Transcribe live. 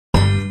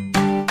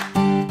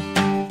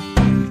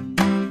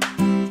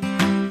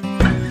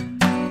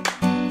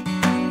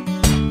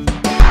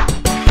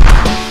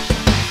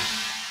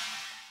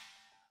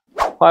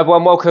Hi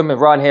everyone, welcome.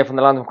 Ryan here from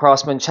the London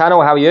Craftsman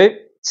channel. How are you?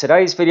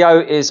 Today's video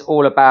is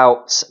all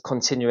about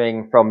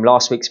continuing from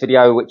last week's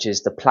video, which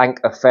is the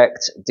plank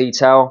effect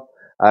detail.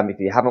 If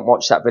you haven't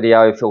watched that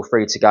video, feel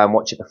free to go and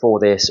watch it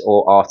before this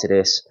or after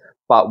this.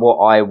 But what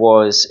I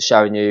was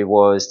showing you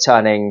was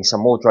turning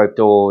some wardrobe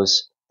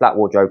doors, flat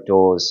wardrobe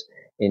doors,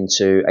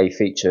 into a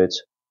featured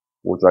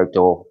wardrobe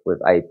door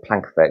with a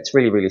plank effect.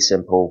 Really, really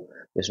simple.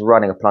 Just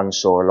running a plunge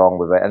saw along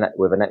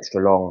with an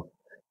extra long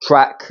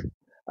track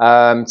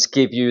to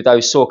give you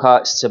those saw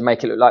cuts to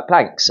make it look like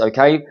planks.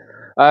 Okay,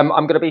 I'm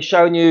going to be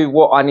showing you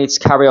what I need to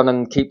carry on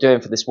and keep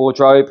doing for this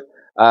wardrobe.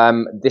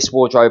 This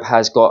wardrobe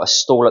has got a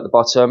stool at the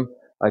bottom,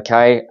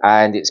 okay,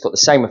 and it's got the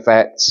same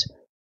effect,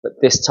 but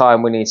this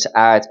time we need to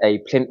add a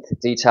plinth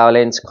detail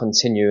in to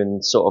continue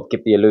and sort of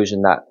give the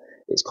illusion that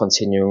it's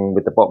continuing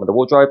with the bottom of the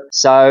wardrobe.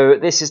 So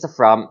this is the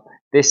front.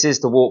 This is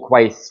the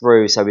walkway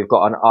through, so we've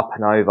got an up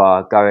and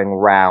over going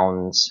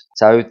round.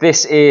 So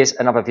this is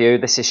another view.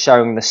 This is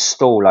showing the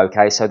stool,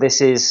 okay? So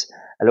this is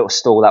a little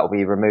stool that will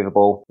be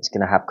removable. It's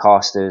going to have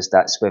casters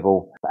that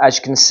swivel. But as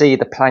you can see,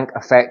 the plank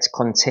effect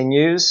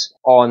continues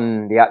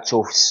on the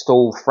actual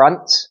stool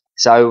front.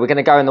 So we're going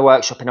to go in the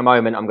workshop in a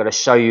moment. I'm going to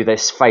show you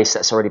this face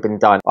that's already been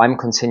done. I'm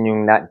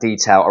continuing that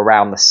detail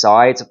around the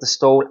sides of the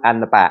stool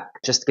and the back,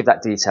 just to give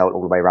that detail all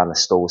the way around the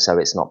stool so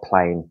it's not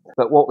plain.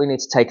 But what we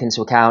need to take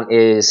into account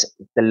is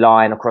the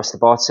line across the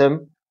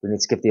bottom. We need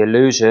to give the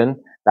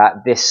illusion that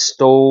this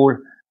stool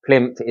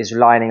plinth is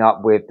lining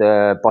up with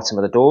the bottom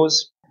of the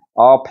doors.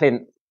 Our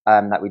plinth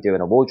that we do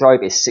in a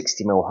wardrobe is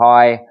 60mm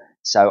high,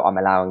 so I'm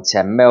allowing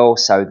 10mm,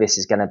 so this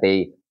is going to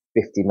be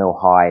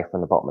 50mm high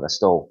from the bottom of the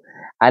stool.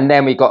 And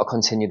then we've got to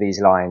continue these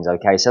lines,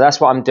 okay? So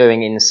that's what I'm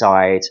doing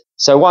inside.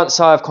 So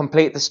once I've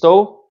completed the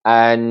stool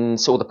and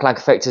all the plank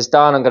effect is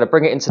done, I'm going to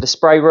bring it into the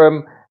spray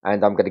room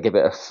and I'm going to give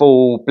it a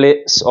full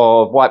blitz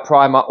of white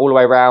primer all the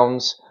way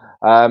around.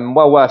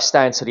 Well worth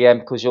staying to the end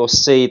because you'll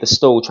see the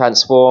stool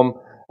transform.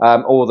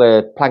 All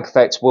the plank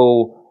effect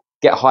will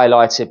get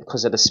highlighted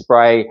because of the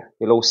spray.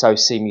 You'll also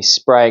see me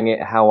spraying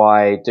it, how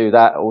I do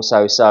that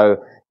also. So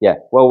yeah,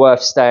 well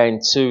worth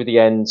staying to the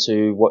end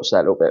to watch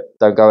that a little bit.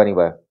 Don't go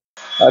anywhere.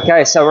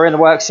 Okay, so we're in the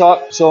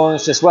workshop.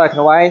 Sean's just working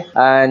away,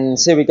 and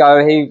here we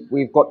go.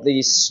 We've got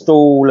the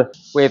stool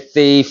with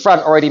the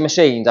front already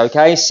machined.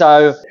 Okay,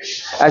 so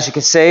as you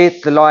can see,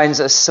 the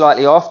lines are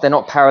slightly off. They're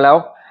not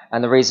parallel,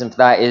 and the reason for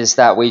that is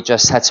that we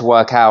just had to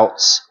work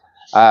out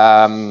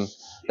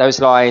those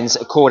lines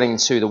according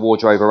to the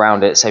wardrobe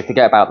around it. So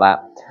forget about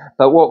that.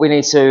 But what we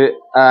need to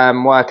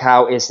work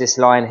out is this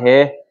line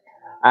here.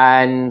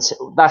 And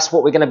that's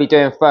what we're going to be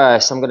doing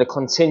first. I'm going to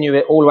continue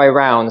it all the way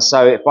around.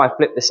 So if I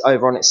flip this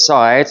over on its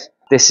side,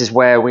 this is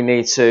where we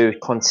need to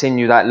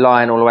continue that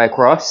line all the way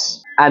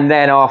across. And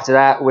then after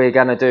that, we're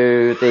going to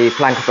do the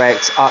plank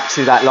effect up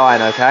to that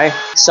line, okay?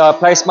 So I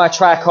placed my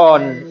track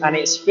on and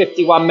it's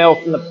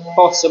 51mm from the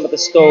bottom of the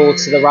stool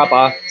to the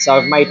rubber. So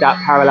I've made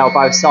that parallel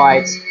both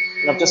sides.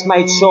 And I've just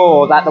made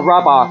sure that the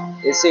rubber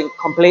is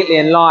completely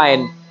in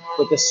line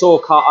with the saw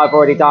cut I've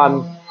already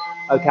done.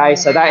 Okay,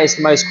 so that is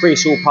the most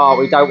crucial part.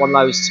 We don't want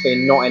those to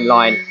be not in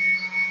line.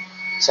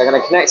 So I'm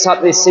going to connect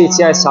up this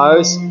CTS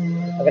hose.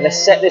 I'm going to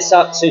set this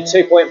up to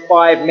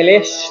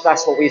 2.5mm-ish.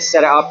 That's what we set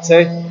it up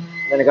to.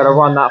 Then I'm going to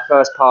run that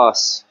first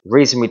pass. The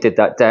reason we did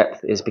that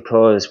depth is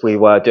because we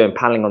were doing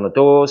paneling on the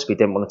doors. We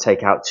didn't want to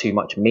take out too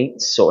much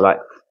meat, sort of like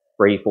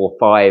 3, 4,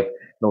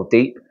 5mm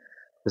deep.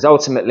 Because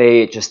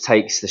ultimately it just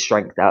takes the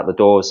strength out of the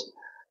doors.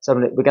 So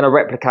we're going to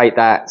replicate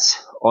that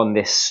on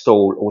this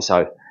stool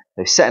also.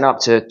 So setting up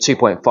to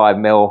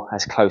 2.5mm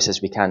as close as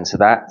we can to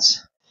that.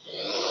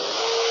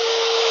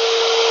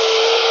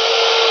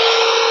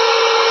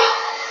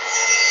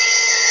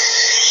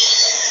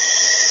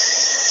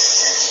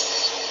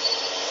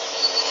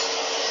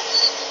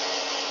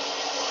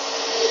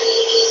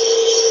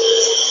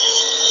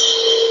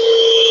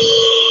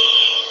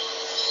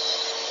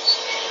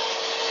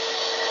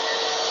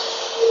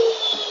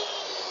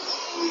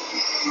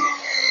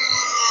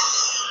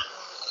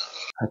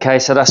 Okay,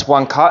 so that's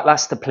one cut,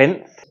 that's the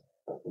plinth.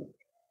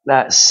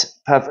 That's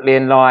perfectly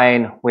in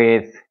line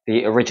with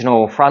the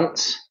original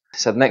front.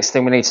 So the next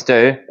thing we need to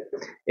do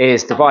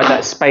is divide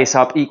that space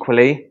up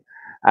equally,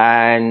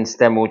 and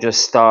then we'll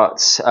just start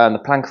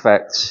the plank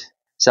effect.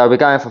 So we're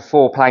going for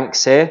 4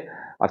 planks here.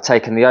 I've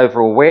taken the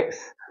overall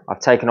width, I've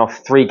taken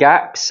off 3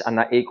 gaps, and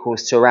that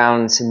equals to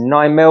around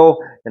 9mm.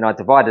 Then I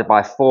divided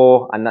by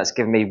 4, and that's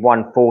given me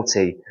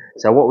 140.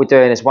 So what we're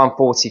doing is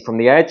 140 from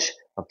the edge.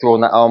 I've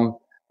drawn that on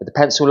with the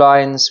pencil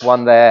lines,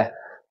 one there,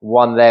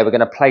 one there. We're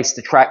going to place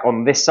the track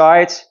on this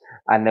side,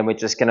 and then we're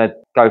just going to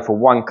go for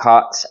 1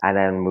 cut, and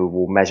then we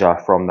will measure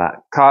from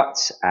that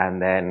cut,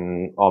 and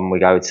then on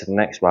we go to the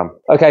next one.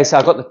 Okay, so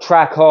I've got the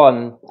track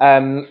on,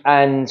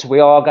 and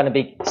we are going to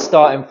be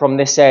starting from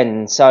this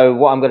end. So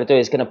what I'm going to do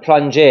is going to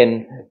plunge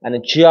in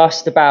and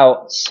just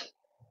about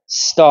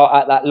start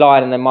at that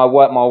line, and then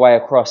work my way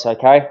across.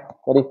 Okay,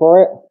 ready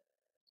for it?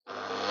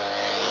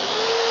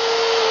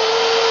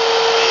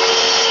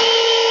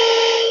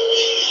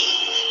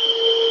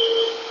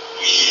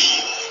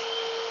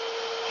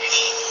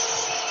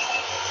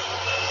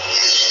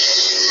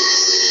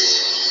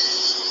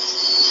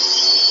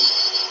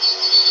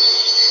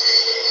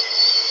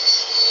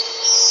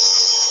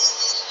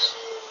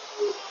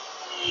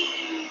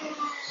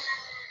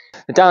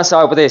 The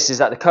downside with this is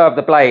that the curve of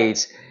the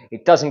blades,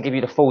 it doesn't give you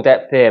the full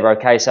depth here,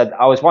 okay? So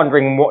I was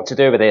wondering what to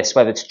do with this,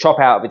 whether to chop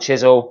out with a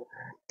chisel,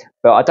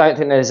 but I don't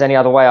think there's any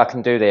other way I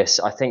can do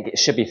this. I think it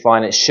should be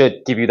fine. It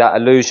should give you that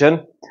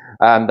illusion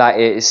that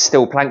it is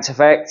still planked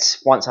effect.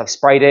 Once I've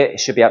sprayed it,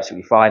 it should be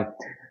absolutely fine.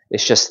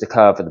 It's just the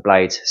curve of the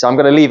blade. So I'm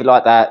going to leave it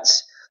like that.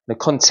 I'm going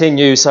to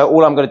continue. So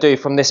all I'm going to do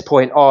from this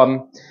point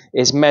on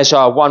is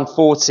measure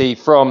 140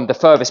 from the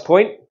furthest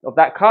point of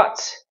that cut,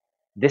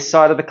 this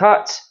side of the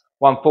cut,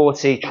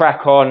 140,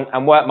 track on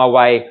and work my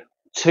way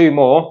 2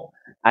 more,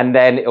 and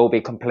then it will be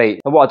complete.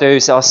 And what I'll do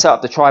is I'll set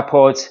up the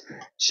tripod,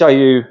 show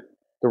you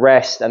the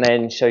rest, and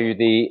then show you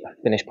the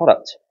finished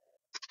product.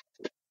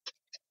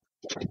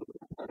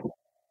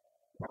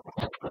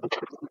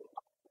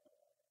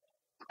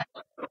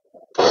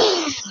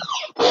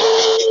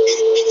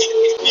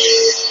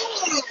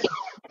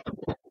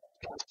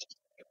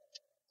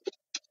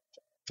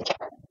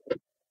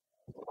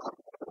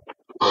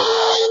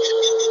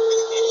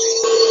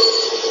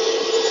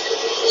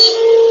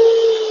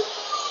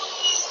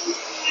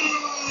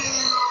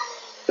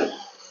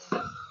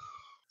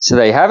 So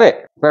there you have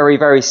it. Very,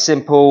 very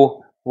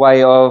simple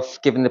way of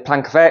giving the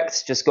plank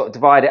effect. Just got to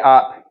divide it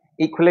up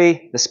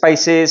equally, the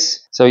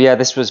spaces. So yeah,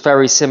 this was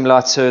very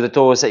similar to the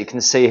doors that you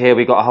can see here.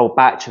 We got a whole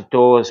batch of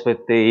doors with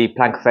the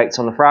plank effect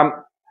on the front.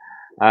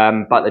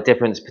 But the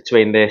difference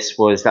between this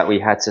was that we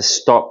had to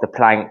stop the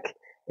plank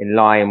in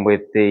line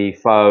with the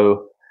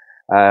faux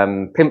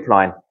plinth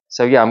line.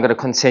 So yeah, I'm going to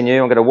continue.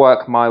 I'm going to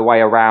work my way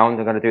around.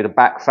 I'm going to do the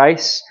back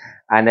face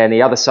and then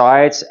the other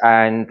side,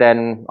 and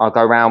then I'll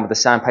go around with the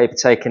sandpaper,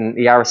 taking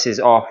the arises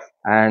off,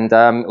 and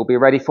it'll be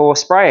ready for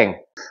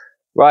spraying.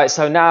 Right,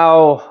 so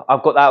now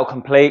I've got that all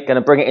complete. Going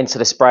to bring it into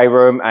the spray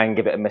room and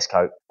give it a mist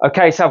coat.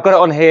 Okay, so I've got it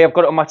on here. I've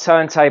got it on my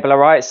turntable, all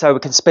right? So we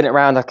can spin it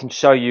around. I can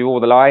show you all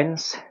the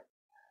lines.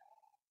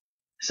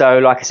 So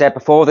like I said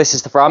before, this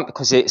is the front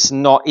because it's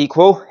not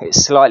equal.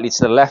 It's slightly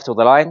to the left of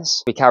the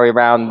lines. We carry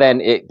around,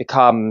 then it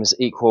becomes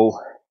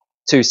equal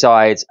 2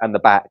 sides and the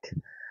back.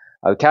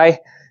 Okay,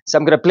 so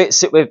I'm going to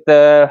blitz it with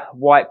the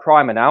white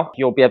primer now.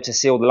 You'll be able to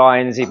see all the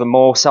lines even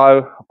more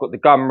so. I've got the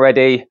gum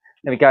ready.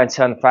 Let me go and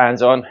turn the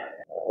fans on.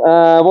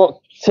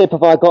 What tip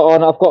have I got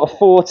on? I've got a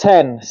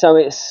 410, so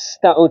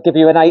that will give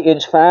you an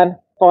 8-inch fan.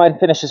 Fine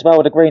finish as well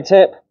with a green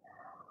tip.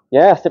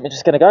 Yeah, I think we're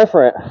just going to go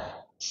for it.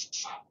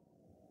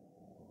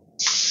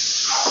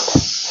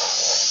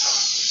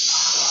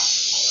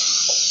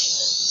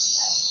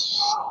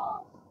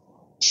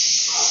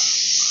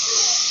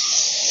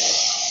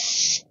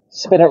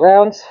 Spin it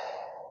round.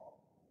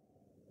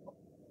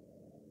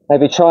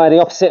 Maybe try the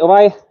opposite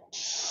way.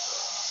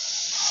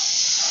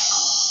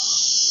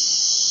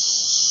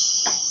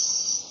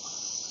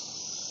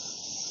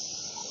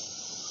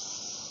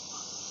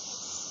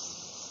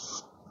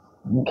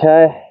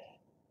 Okay.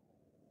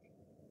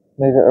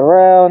 Move it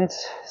around.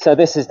 So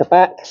this is the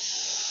back.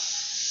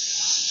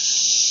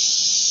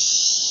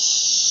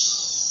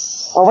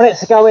 I want it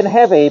to go in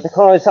heavy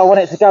because I want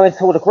it to go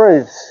into all the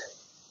grooves.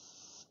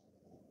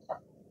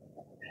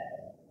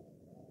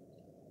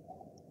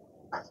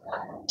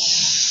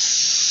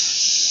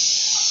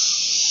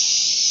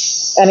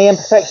 Any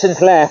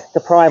imperfections left, the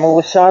primer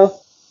will show.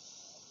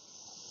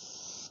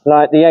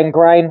 Like the end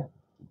grain,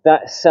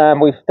 that's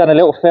we've done a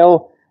little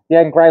fill. The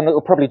end grain that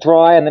will probably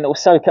dry, and then it will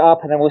soak it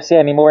up, and then we'll see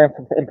any more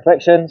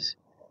imperfections.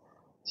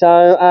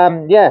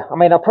 So yeah, I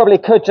mean, I probably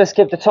could just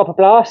give the top a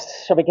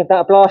blast. Shall we give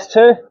that a blast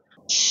too?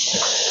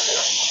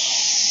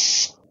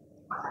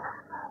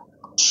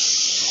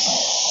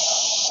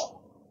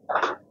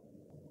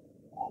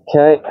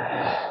 Okay.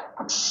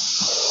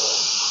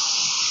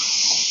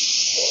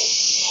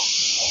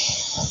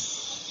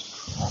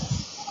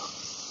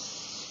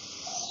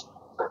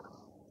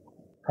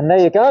 And there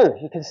you go.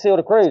 You can see all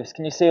the grooves.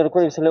 Can you see all the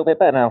grooves a little bit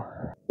better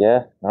now?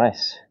 Yeah,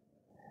 nice.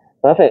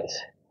 Perfect.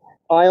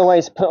 I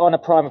always put on a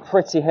primer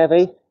pretty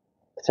heavy.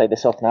 I'll take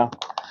this off now.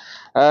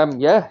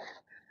 Yeah,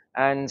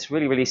 and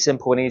really, really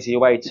simple and easy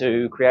way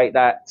to create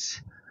that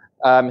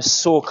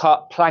saw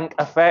cut plank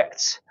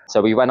effect.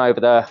 So we went over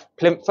the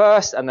plinth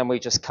first, and then we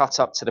just cut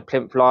up to the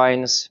plinth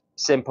lines.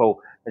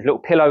 Simple. There's a little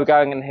pillow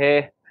going in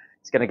here.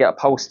 It's going to get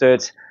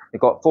upholstered. We've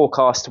got 4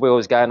 cast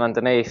wheels going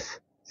underneath.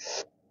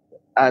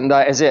 And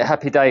that is it,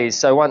 happy days.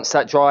 So once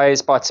that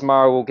dries, by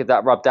tomorrow we'll get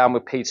that rubbed down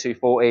with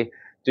P240,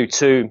 do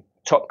 2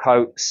 top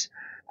coats,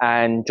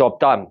 and job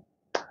done.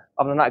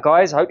 Other than that,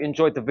 guys, I hope you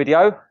enjoyed the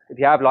video. If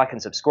you have, like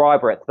and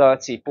subscribe. We're at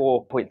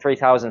 34.3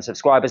 thousand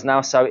subscribers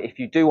now, so if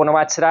you do want to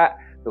add to that,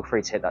 feel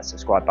free to hit that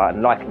subscribe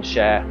button, like and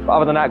share. But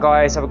other than that,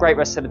 guys, have a great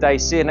rest of the day.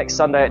 See you next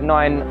Sunday at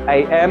 9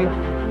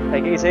 AM.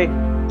 Take it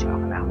easy.